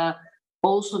it's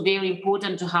also very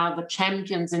important to have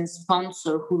champions and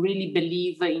sponsors who really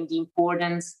believe in the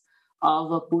importance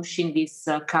of pushing this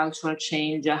cultural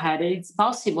change ahead. It's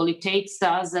possible. It takes,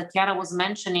 as Chiara was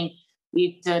mentioning,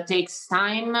 it takes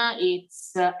time.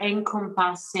 It's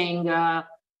encompassing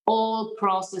all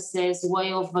processes,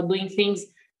 way of doing things.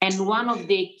 And one of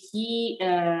the key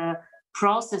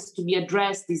process to be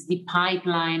addressed is the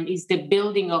pipeline, is the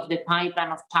building of the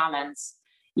pipeline of talents.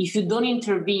 If you don't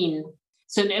intervene,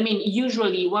 so I mean,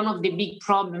 usually one of the big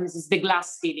problems is the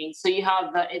glass ceiling. So you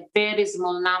have a very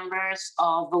small numbers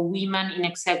of women in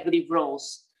executive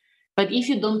roles. But if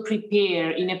you don't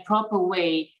prepare in a proper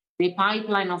way the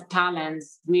pipeline of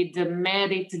talents with the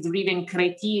merit-driven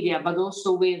criteria, but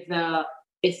also with a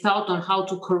thought on how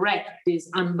to correct this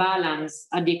imbalance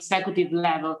at the executive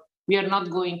level, we are not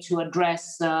going to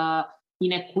address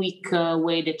in a quick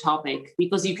way the topic,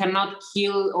 because you cannot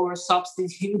kill or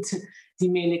substitute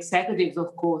female executives,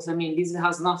 of course. I mean, this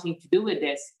has nothing to do with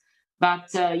this.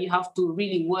 But you have to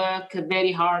really work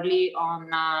very hardly on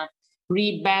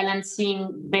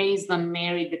rebalancing based on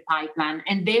merit the pipeline.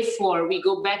 And therefore, we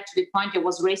go back to the point I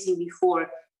was raising before.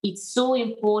 It's so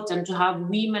important to have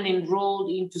women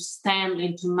enrolled into STEM,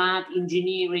 into math,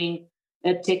 engineering,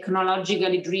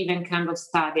 technologically driven kind of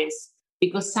studies,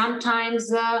 because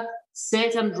sometimes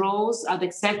certain roles at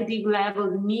executive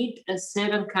level need a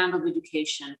certain kind of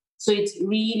education. So it's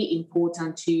really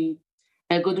important to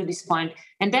go to this point.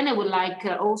 And then I would like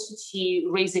also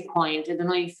to raise a point. I don't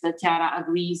know if Chiara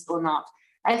agrees or not.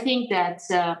 I think that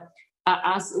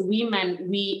as women,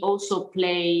 we also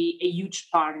play a huge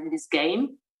part in this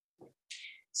game.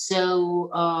 So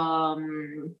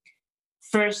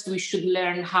first, we should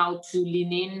learn how to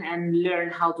lean in and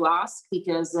learn how to ask,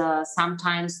 because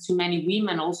sometimes too many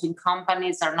women also in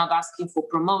companies are not asking for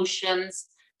promotions.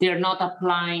 They're not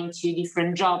applying to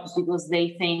different jobs because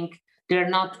they think they're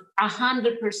not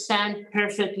 100%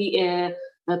 perfectly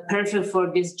perfect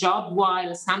for this job,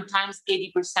 while sometimes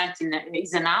 80%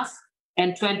 is enough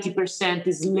and 20%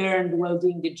 is learned while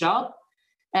doing the job.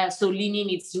 So leaning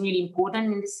is really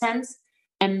important in this sense.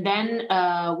 And then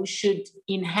we should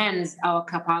enhance our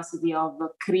capacity of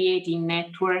creating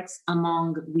networks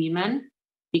among women,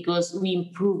 because we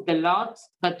improved a lot,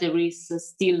 but there is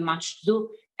still much to do.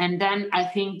 And then I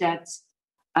think that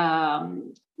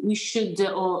we should,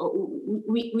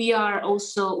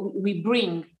 we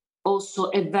bring also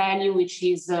a value which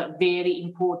is very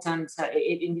important.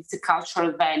 It's a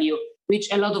cultural value,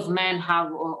 which a lot of men have,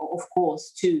 of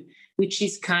course, too, which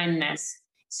is kindness.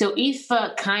 So if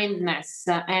kindness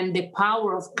and the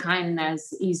power of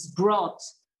kindness is brought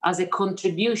as a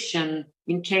contribution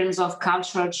in terms of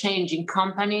cultural change in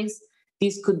companies,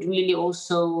 this could really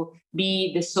also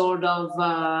be the sort of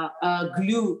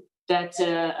glue that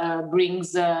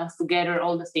brings together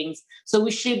all the things. So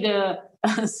we should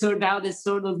sort out a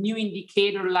sort of new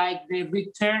indicator like the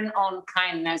return on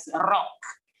kindness, ROC,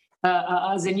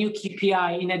 as a new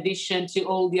KPI, in addition to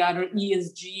all the other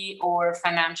ESG or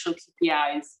financial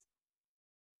KPIs.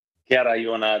 Chiara, you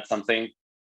want to add something?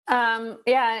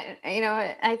 Yeah,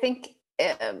 I think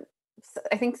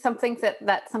something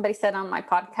that somebody said on my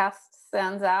podcast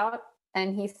stands out,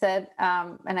 and he said,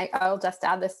 and I'll just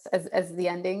add this as the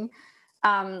ending.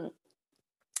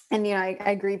 And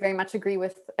I very much agree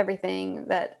with everything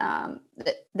that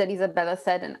Isabella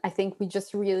said, and I think we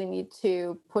just really need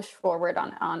to push forward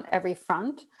on every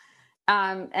front.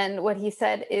 And what he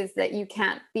said is that you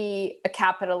can't be a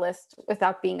capitalist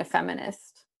without being a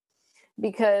feminist,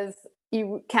 because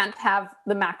you can't have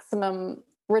the maximum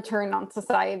return on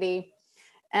society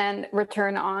and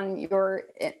return on your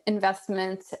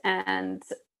investment, and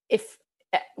if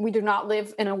we do not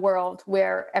live in a world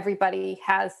where everybody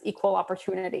has equal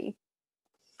opportunity.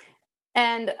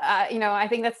 And I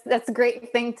think that's a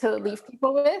great thing to leave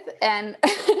people with, and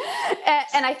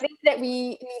and I think that we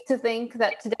need to think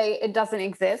that today it doesn't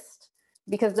exist,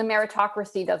 because the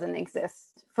meritocracy doesn't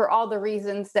exist. For all the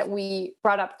reasons that we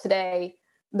brought up today,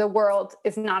 the world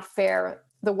is not fair.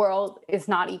 The world is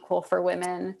not equal for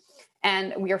women,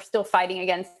 and we are still fighting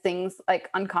against things like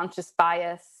unconscious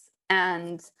bias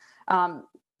and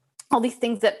all these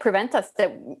things that prevent us,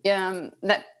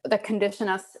 that condition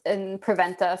us and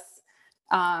prevent us,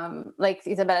 like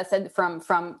Isabella said,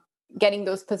 from getting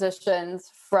those positions,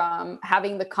 from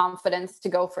having the confidence to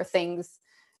go for things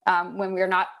when we're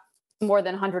not more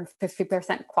than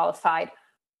 150% qualified.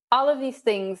 All of these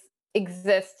things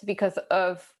exist because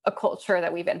of a culture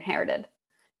that we've inherited,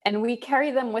 and we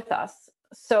carry them with us.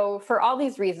 So for all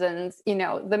these reasons, the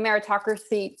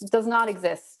meritocracy does not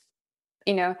exist,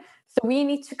 so we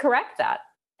need to correct that,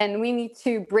 and we need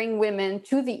to bring women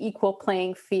to the equal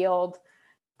playing field.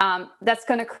 That's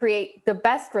going to create the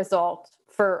best result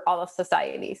for all of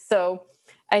society. So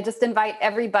I just invite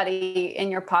everybody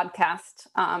in your podcast,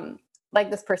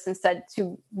 like this person said,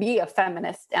 to be a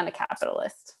feminist and a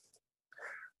capitalist.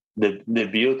 The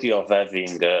beauty of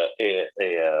having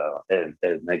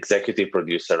an executive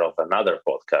producer of another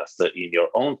podcast in your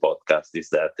own podcast is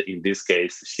that in this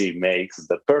case, she makes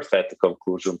the perfect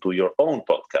conclusion to your own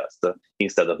podcast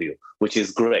instead of you, which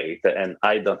is great. And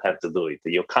I don't have to do it.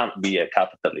 You can't be a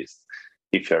capitalist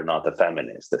if you're not a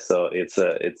feminist. So it's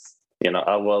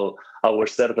I will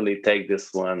certainly take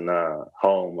this one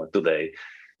home today.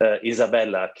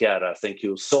 Isabella, Chiara, thank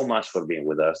you so much for being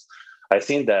with us. I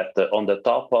think that on the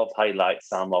top of highlight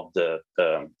some of the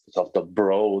sort of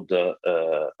broad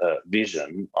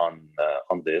vision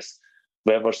on this,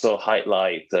 we have also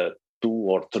highlight 2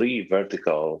 or 3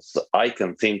 verticals I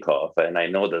can think of, and I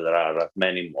know that there are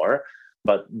many more.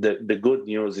 But the good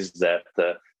news is that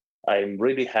I'm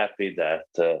really happy that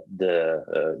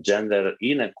the gender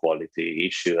inequality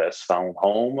issue has found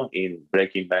home in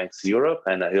Breaking Banks Europe,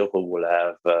 and I hope we will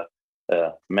have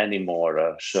many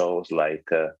more shows like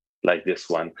this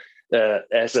one.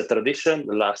 As a tradition,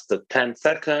 the last 10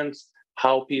 seconds,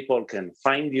 how people can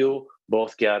find you,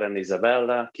 both Chiara and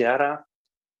Isabella. Chiara?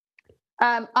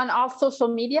 On all social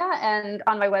media and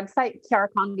on my website,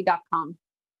 chiaraconvi.com.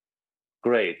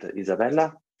 Great.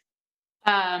 Isabella?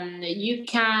 You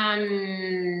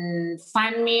can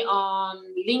find me on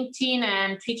LinkedIn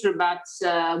and Twitter, but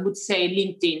I would say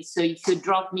LinkedIn. So if you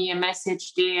drop me a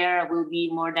message there, I will be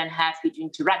more than happy to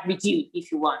interact with you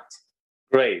if you want.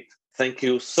 Great. Thank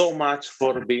you so much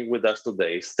for being with us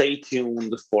today. Stay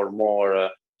tuned for more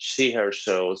She/Her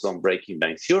shows on Breaking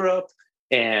Banks Europe,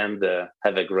 and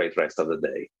have a great rest of the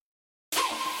day.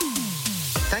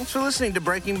 Thanks for listening to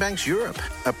Breaking Banks Europe,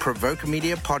 a Provoke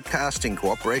Media podcast in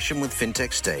cooperation with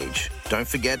FinTech Stage. Don't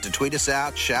forget to tweet us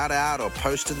out, shout out, or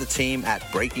post to the team at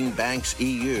Breaking Banks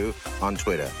EU on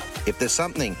Twitter. If there's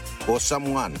something or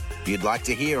someone you'd like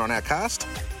to hear on our cast,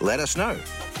 let us know.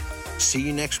 See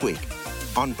you next week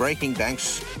on Breaking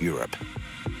Banks Europe.